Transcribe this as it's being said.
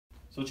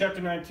So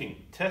chapter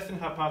 19, testing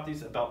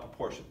hypotheses about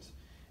proportions.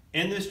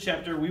 In this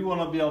chapter, we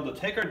want to be able to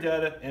take our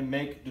data and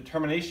make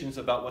determinations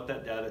about what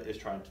that data is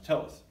trying to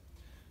tell us.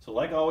 So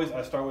like always,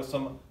 I start with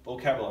some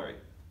vocabulary.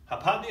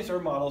 Hypotheses are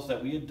models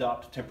that we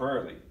adopt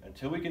temporarily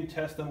until we can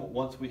test them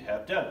once we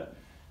have data.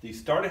 The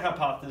starting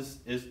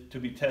hypothesis to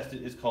be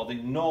tested is called the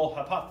null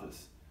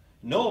hypothesis.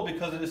 Null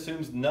because it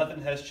assumes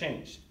nothing has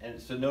changed, and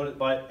it's denoted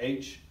by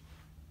H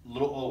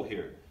little o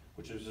here,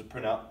 which is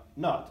pronounced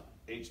not,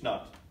 H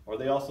not, or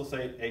they also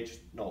say H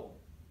null.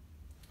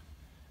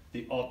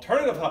 The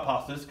alternative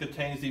hypothesis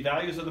contains the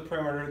values of the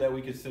parameter that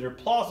we consider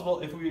plausible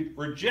if we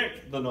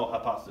reject the null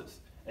hypothesis,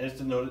 and it's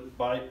denoted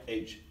by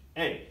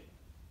HA.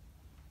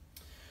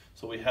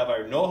 So we have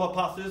our null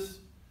hypothesis,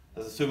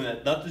 that's assuming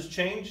that nothing's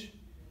changed,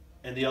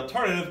 and the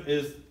alternative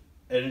is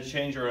a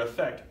change or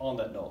effect on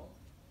that null.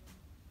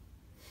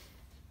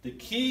 The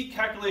key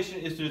calculation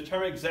is to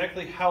determine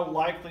exactly how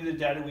likely the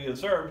data we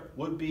observed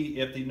would be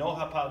if the null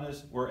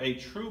hypothesis were a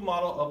true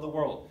model of the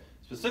world.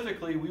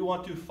 Specifically, we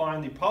want to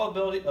find the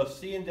probability of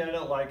seeing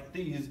data like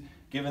these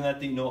given that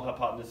the null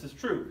hypothesis is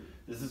true.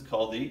 This is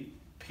called the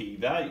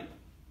p-value.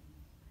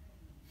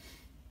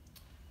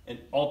 An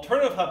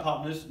alternative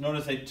hypothesis, known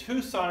as a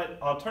two-sided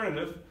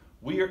alternative,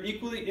 we are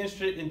equally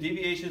interested in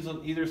deviations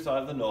on either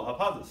side of the null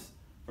hypothesis.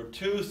 For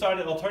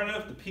two-sided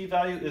alternative, the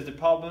p-value is the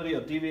probability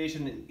of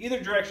deviation in either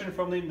direction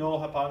from the null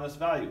hypothesis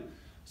value.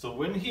 So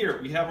when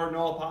here we have our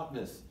null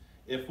hypothesis,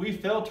 if we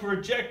fail to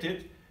reject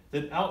it,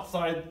 then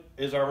outside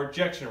is our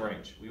rejection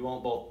range. We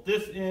want both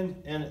this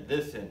end and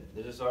this end.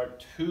 This is our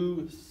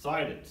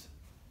two-sided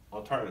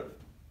alternative.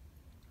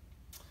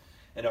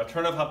 An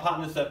alternative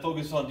hypothesis that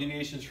focuses on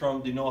deviations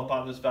from the null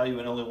hypothesis value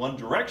in only one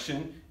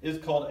direction is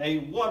called a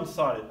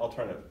one-sided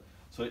alternative.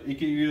 So it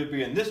can either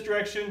be in this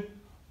direction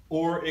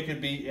or it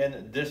could be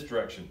in this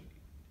direction.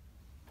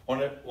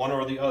 One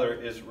or the other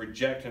is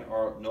rejecting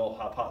our null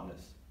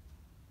hypothesis.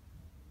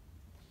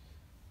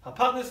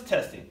 Hypothesis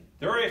testing.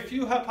 There are a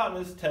few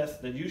hypothesis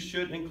tests that you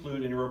should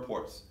include in your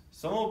reports.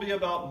 Some will be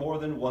about more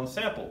than one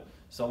sample.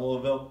 Some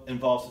will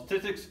involve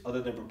statistics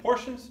other than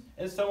proportions,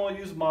 and some will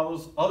use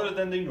models other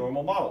than the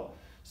normal model.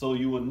 So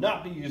you will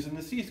not be using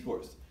the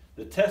z-scores.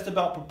 The test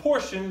about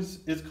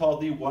proportions is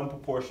called the one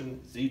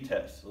proportion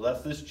z-test. So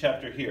that's this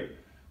chapter here.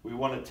 We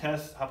want to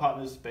test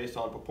hypotheses based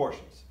on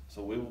proportions.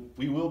 So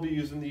we will be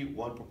using the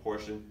one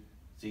proportion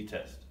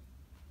z-test.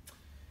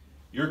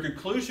 Your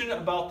conclusion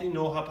about the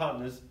null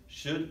hypothesis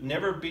should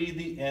never be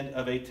the end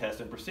of a test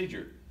and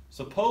procedure.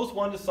 Suppose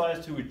one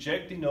decides to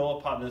reject the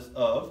null hypothesis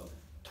of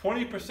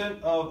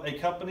 20% of a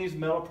company's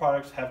metal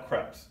products have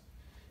cracks.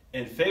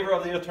 In favor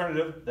of the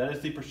alternative, that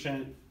is the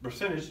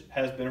percentage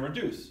has been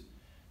reduced.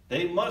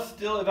 They must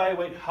still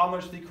evaluate how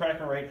much the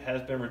cracking rate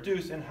has been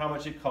reduced and how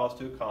much it costs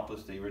to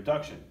accomplish the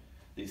reduction.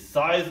 The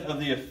size of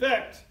the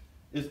effect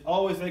is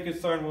always a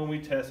concern when we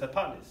test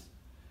hypotheses.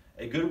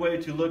 A good way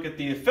to look at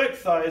the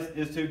effect size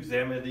is to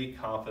examine the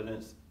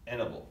confidence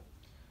interval.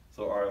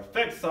 So our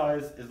effect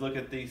size is look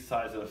at the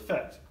size of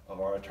effect of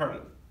our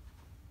alternative.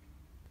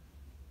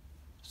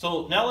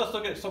 So now let's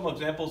look at some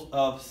examples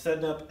of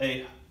setting up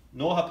a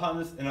null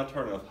hypothesis and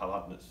alternative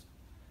hypothesis.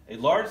 A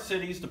large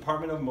city's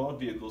Department of Motor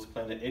Vehicles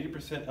claimed that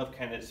 80% of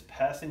candidates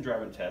passing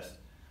driving tests,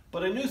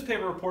 but a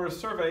newspaper reported a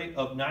survey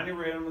of 90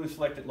 randomly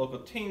selected local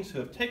teens who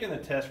have taken the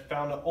test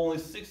found that only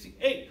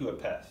 68 who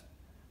have passed.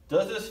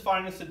 Does this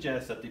finding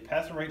suggest that the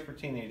passing rate for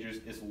teenagers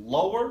is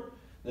lower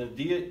than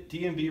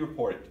DMV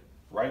reported?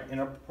 Write an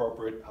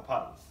appropriate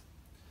hypothesis.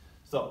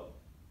 So,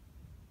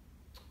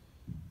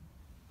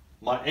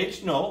 my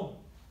H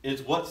null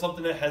is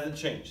something that hasn't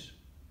changed.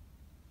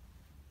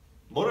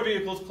 Motor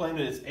vehicles claim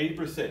that it's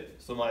 80%,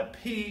 so my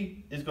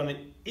P is going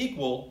to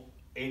equal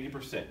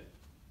 80%.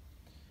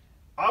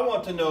 I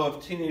want to know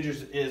if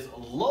teenagers is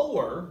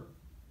lower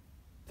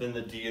than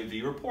the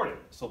DMV reported.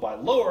 So by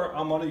lower,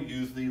 I'm going to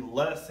use the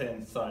less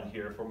than sign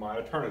here for my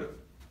alternative.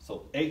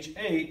 So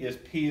HA is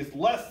P is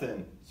less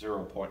than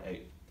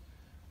 0.8.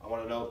 I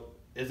want to know,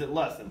 is it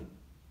less than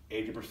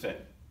 80%?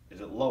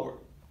 Is it lower?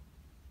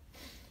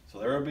 So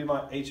there will be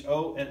my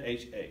HO and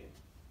HA.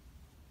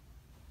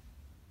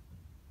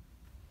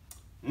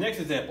 Next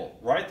example,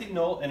 write the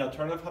null and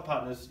alternative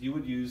hypothesis you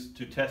would use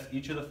to test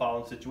each of the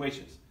following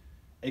situations.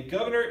 A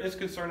governor is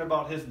concerned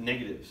about his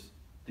negatives,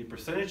 the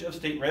percentage of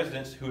state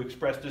residents who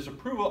express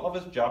disapproval of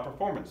his job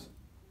performance.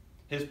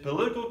 His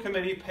political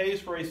committee pays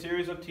for a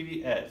series of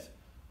TV ads,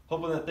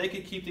 hoping that they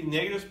can keep the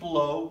negatives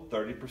below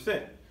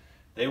 30%.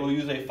 They will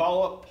use a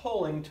follow-up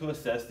polling to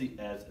assess the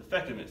ad's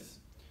effectiveness.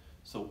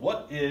 So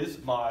what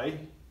is my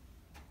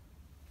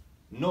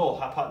null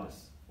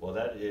hypothesis? Well,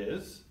 that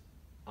is,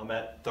 I'm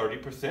at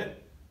 30%,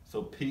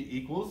 so P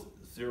equals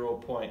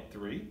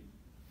 0.3.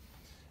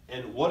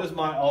 And what is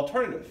my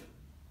alternative?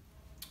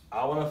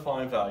 I want to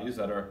find values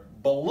that are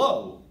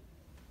below,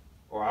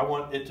 or I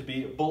want it to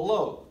be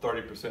below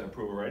 30%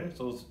 approval rating,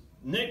 so it's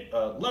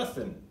less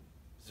than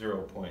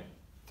 0.3.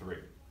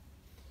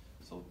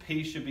 So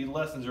P should be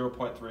less than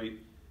 0.3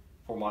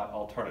 for my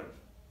alternative.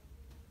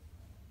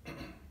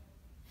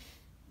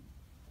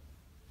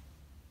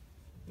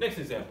 Next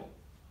example.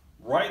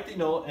 Write the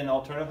null and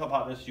alternative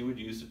hypothesis you would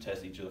use to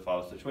test each of the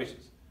following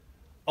situations.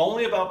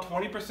 Only about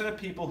 20% of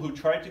people who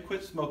tried to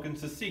quit smoking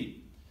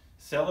succeed.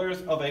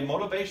 Sellers of a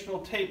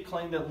motivational tape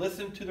claim that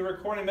listening to the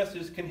recording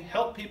messages can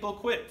help people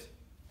quit.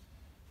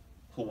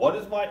 So what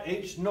is my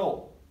H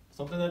null?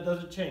 Something that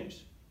doesn't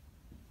change.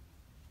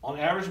 On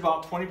average,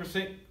 about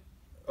 20%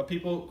 of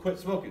people quit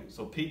smoking.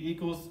 So P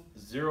equals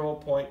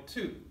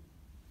 0.2.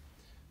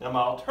 Now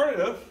my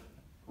alternative,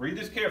 read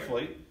this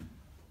carefully,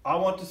 I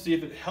want to see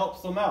if it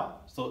helps them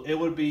out. So it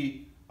would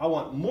be, I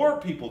want more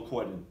people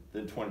quitting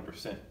than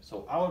 20%.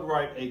 So I would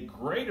write a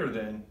greater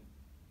than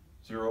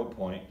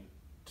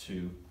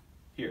 0.2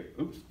 here.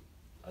 Oops,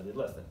 I did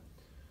less than.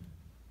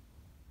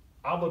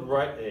 I would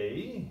write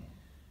a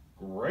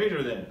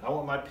greater than, I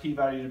want my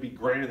p-value to be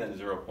greater than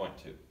 0.2.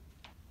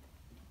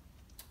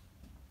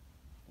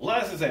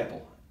 Last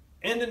example.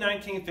 In the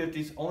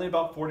 1950s, only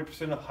about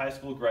 40% of high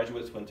school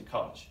graduates went to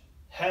college.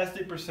 Has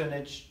the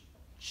percentage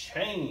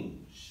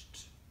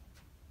changed?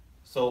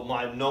 So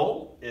my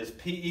null is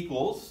p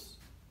equals,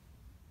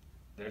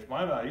 there's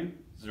my value,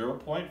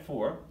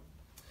 0.4.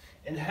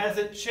 And has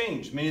it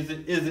changed? Means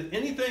is it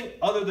anything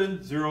other than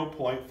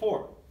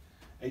 0.4?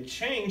 A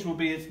change will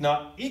be it's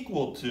not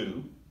equal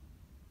to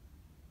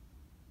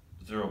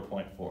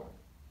 0.4.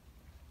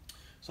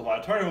 So my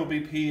alternative will be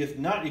p is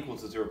not equal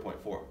to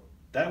 0.4.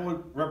 That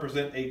would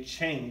represent a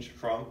change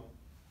from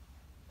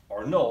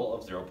our null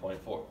of 0.4.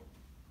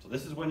 So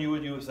this is when you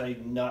would use a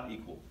not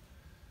equal,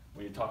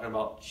 when you're talking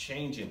about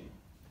changing.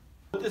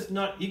 What this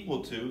not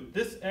equal to,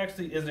 this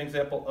actually is an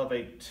example of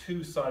a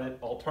two-sided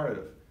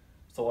alternative.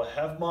 So I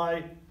have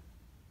my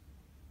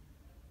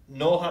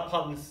null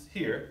hypothesis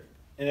here,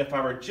 and if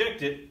I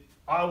reject it,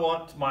 I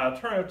want my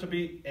alternative to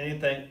be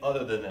anything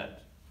other than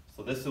that.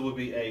 So this would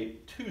be a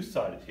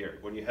two-sided here,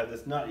 when you have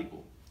this not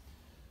equal.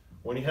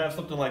 When you have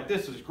something like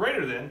this is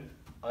greater than,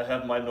 I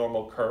have my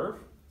normal curve,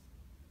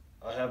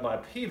 I have my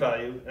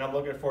p-value, and I'm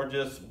looking for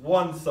just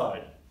one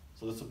side.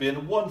 So this will be a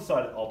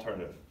one-sided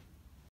alternative.